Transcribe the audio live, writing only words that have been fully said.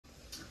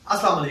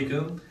Assalamu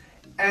alaikum,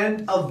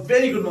 and a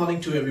very good morning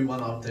to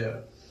everyone out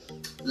there.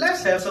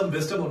 Let's have some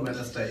wisdom on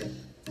Wednesday.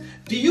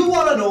 Do you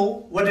want to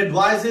know what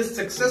advices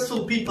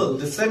successful people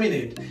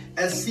disseminate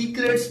as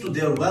secrets to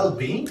their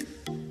well-being?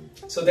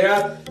 So there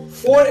are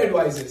 4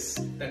 advices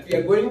that we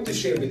are going to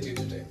share with you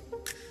today.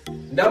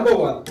 Number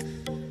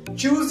 1,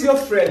 choose your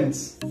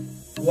friends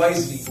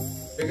wisely,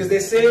 because they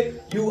say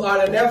you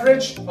are an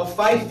average of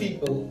 5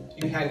 people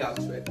you hang out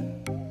with.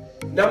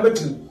 Number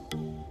 2,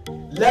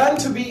 learn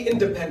to be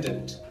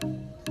independent.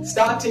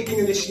 Start taking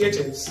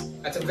initiatives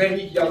at a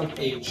very young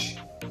age.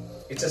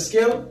 It's a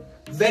skill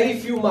very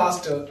few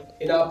master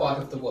in our part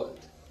of the world.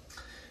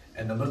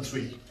 And number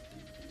 3,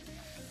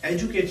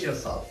 educate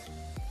yourself.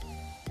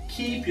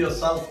 Keep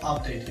yourself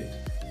updated.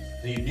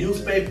 Read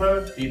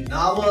newspaper, read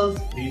novels,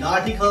 read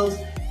articles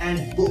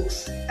and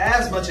books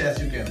as much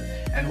as you can,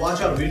 and watch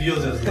our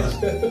videos as well.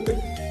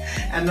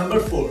 And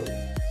number 4,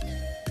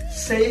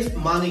 save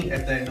money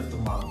at the end of the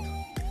month.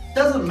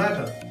 Doesn't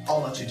matter how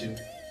much you do.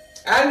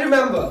 And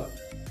remember,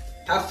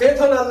 have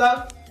faith on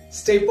Allah,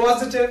 stay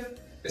positive,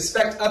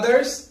 respect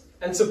others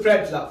and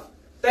spread love.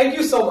 Thank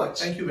you so much.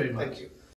 Thank you very much. Thank you.